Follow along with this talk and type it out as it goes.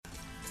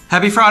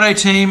Happy Friday,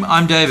 team.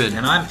 I'm David.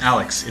 And I'm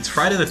Alex. It's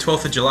Friday the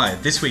 12th of July.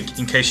 This week,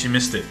 in case you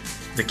missed it,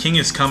 the King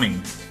is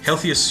coming.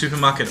 Healthiest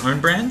supermarket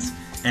own brands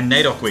and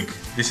NAIDOC week.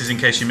 This is in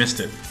case you missed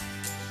it.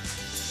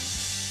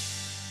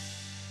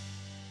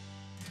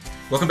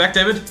 Welcome back,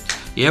 David.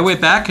 Yeah, we're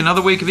back.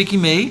 Another week of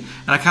ICYMI.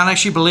 And I can't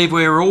actually believe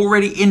we're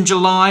already in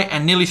July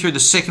and nearly through the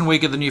second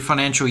week of the new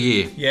financial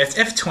year. Yeah, it's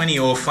F20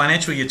 or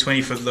financial year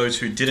 20 for those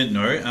who didn't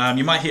know.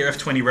 You might hear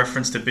F20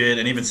 referenced a bit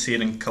and even see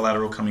it in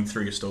collateral coming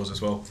through your stores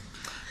as well.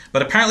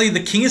 But apparently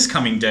the King is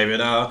coming,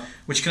 David,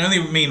 which can only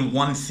mean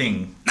one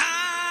thing.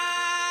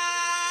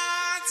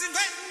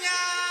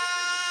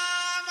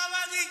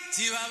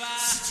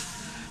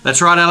 That's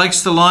right,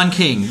 Alex, the Lion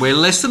King. We're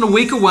less than a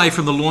week away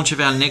from the launch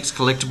of our next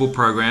collectible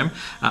program,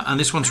 and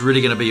this one's really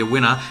going to be a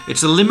winner.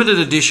 It's a limited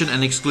edition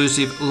and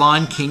exclusive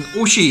Lion King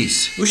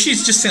Ushies.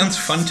 Ushies just sounds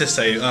fun to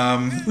say.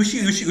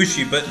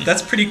 Ushi, but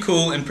that's pretty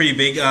cool and pretty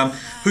big.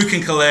 Who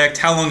can collect?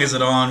 How long is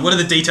it on? What are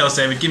the details,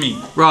 David? Give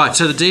me. Right,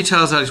 so the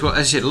details, Alex, well,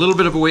 as you said, a little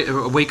bit of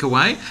a week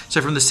away.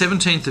 So from the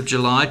 17th of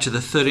July to the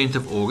 13th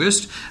of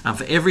August,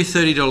 for every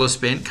 $30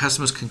 spent,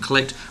 customers can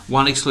collect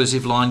one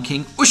exclusive Lion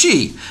King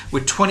Ushi,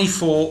 with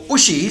 24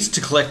 Ushies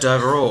to collect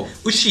overall.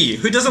 Ushi,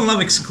 who doesn't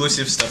love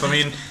exclusive stuff? I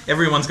mean,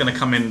 everyone's going to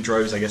come in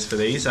droves, I guess, for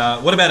these.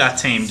 What about our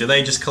team? Do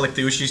they just collect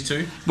the Ushis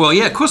too? Well,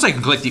 yeah, of course they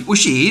can collect the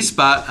Ushis,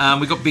 but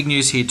we've got big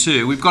news here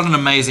too. We've got an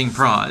amazing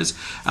prize.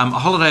 A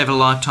holiday of a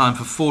lifetime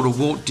for four to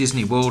Walt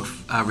Disney World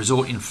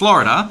Resort in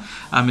Florida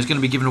is going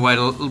to be given away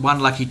to one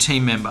lucky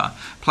team member.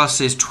 Plus,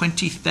 there's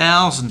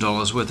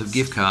 $20,000 worth of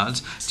gift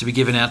cards to be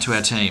given out to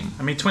our team.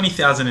 I mean,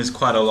 20,000 is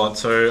quite a lot,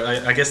 so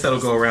I guess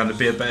that'll go around a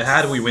bit. But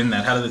how do we win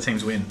that? How do the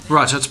teams win?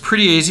 Right, so it's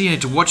pretty easy. You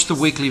need to watch the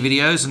weekly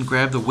videos and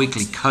grab the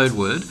weekly code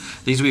word.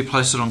 These will be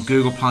posted on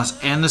Google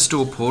Plus and the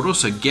store portal,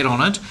 so get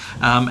on it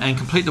and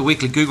complete the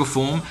weekly Google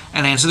form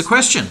and answer the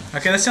question.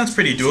 Okay, that sounds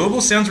pretty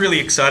doable. Sounds really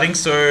exciting.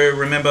 So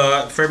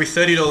remember, for every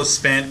 $30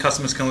 spent,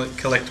 customers can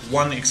collect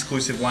one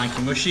exclusive Lion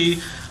King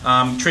Ushi.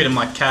 Treat them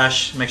like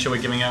cash. Make sure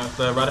we're giving out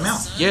the right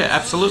amount. Yeah,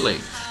 absolutely.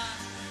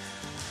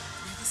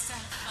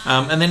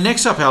 And then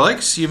next up,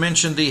 Alex, you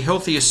mentioned the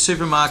Healthiest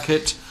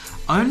supermarket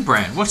own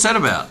brand. What's that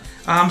about?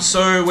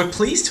 So we're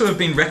pleased to have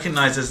been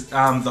recognised as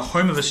the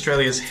home of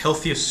Australia's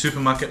healthiest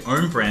supermarket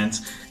own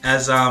brands,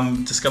 as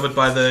discovered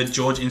by the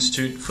George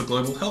Institute for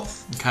Global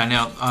Health. Okay,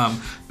 now,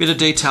 bit of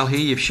detail here.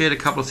 You've shared a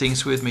couple of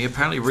things with me.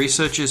 Apparently,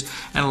 researchers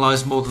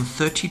analysed more than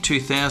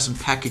 32,000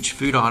 packaged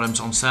food items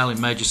on sale in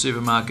major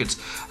supermarkets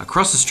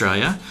across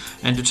Australia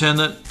and determined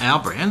that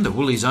our brand, the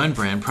Woolies own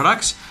brand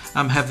products,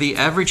 have the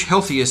average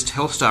healthiest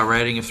health star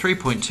rating of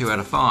 3.2 out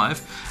of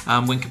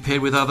 5 when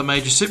compared with other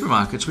major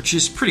supermarkets, which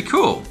is pretty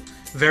cool.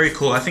 Very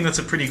cool. I think that's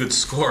a pretty good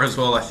score as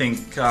well. I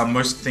think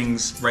most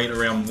things rate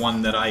around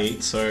 1 that I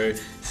eat, so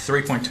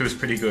 3.2 is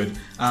pretty good.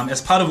 As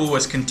part of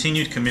Woolworth's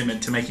continued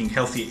commitment to making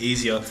healthy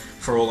easier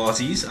for all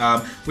Aussies,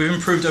 we've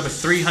improved over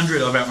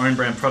 300 of our own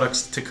brand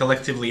products to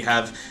collectively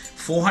have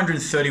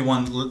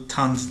 431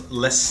 tonnes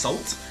less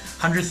salt,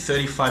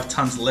 135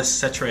 tonnes less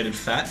saturated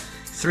fat,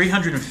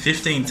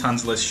 315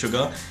 tonnes less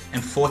sugar,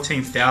 and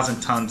 14,000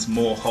 tonnes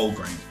more whole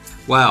grain.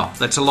 Wow,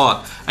 that's a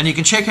lot. And you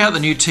can check out the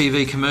new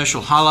TV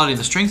commercial highlighting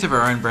the strength of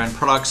our own brand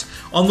products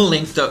on the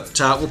link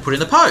that we'll put in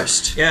the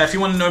post. Yeah, if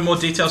you want to know more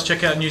details,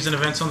 check out news and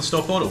events on the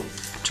store portal.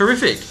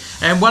 Terrific.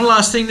 And one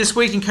last thing this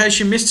week, in case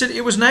you missed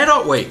it was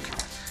NAIDOC week.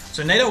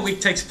 So NAIDOC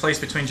week takes place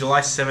between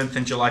July 7th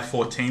and July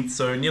 14th,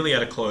 so nearly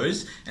at a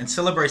close, and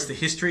celebrates the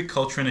history,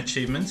 culture and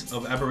achievements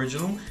of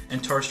Aboriginal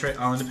and Torres Strait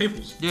Islander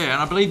peoples. Yeah,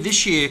 and I believe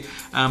this year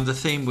the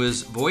theme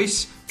was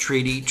Voice,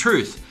 Treaty,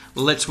 Truth.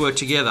 Let's work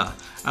together.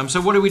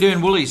 So what do we do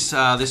in Woolies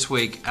this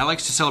week,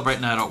 Alex, to celebrate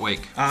NAIDOC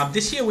Week?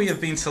 This year we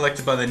have been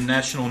selected by the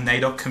National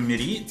NAIDOC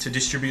Committee to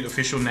distribute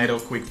official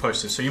NAIDOC Week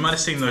posters. So you might have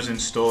seen those in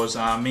stores.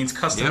 Means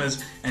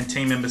customers and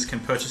team members can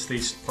purchase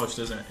these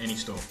posters at any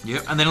store.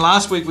 Yep. And then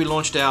last week we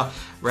launched our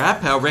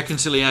RAP, our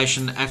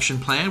Reconciliation Action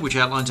Plan, which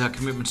outlines our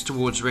commitments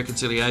towards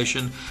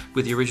reconciliation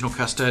with the original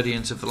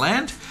custodians of the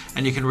land.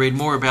 And you can read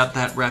more about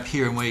that RAP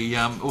here. And we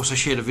also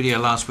shared a video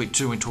last week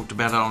too and talked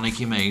about it on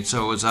ICYMI.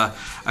 So it was a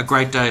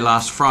great day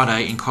last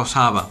Friday in Coffs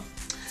Harbour.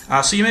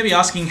 So you may be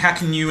asking, how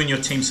can you and your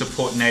team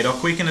support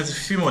NAIDOC Week? And there's a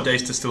few more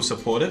days to still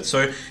support it.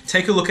 So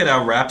take a look at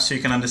our RAP so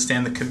you can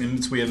understand the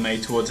commitments we have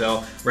made towards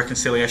our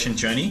reconciliation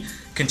journey.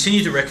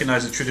 Continue to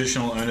recognise the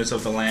traditional owners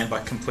of the land by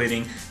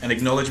completing an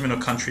acknowledgement of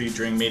country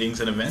during meetings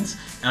and events.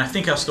 And I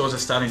think our stores are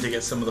starting to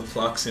get some of the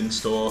plaques in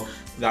store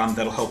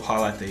that'll help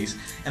highlight these.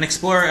 And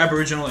explore our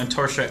Aboriginal and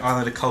Torres Strait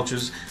Islander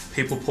cultures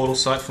people portal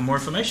site for more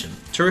information.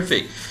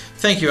 Terrific.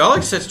 Thank you,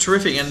 Alex. That's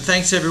terrific. And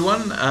thanks,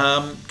 everyone.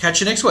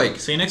 Catch you next week.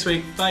 See you next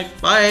week. Bye.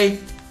 Bye.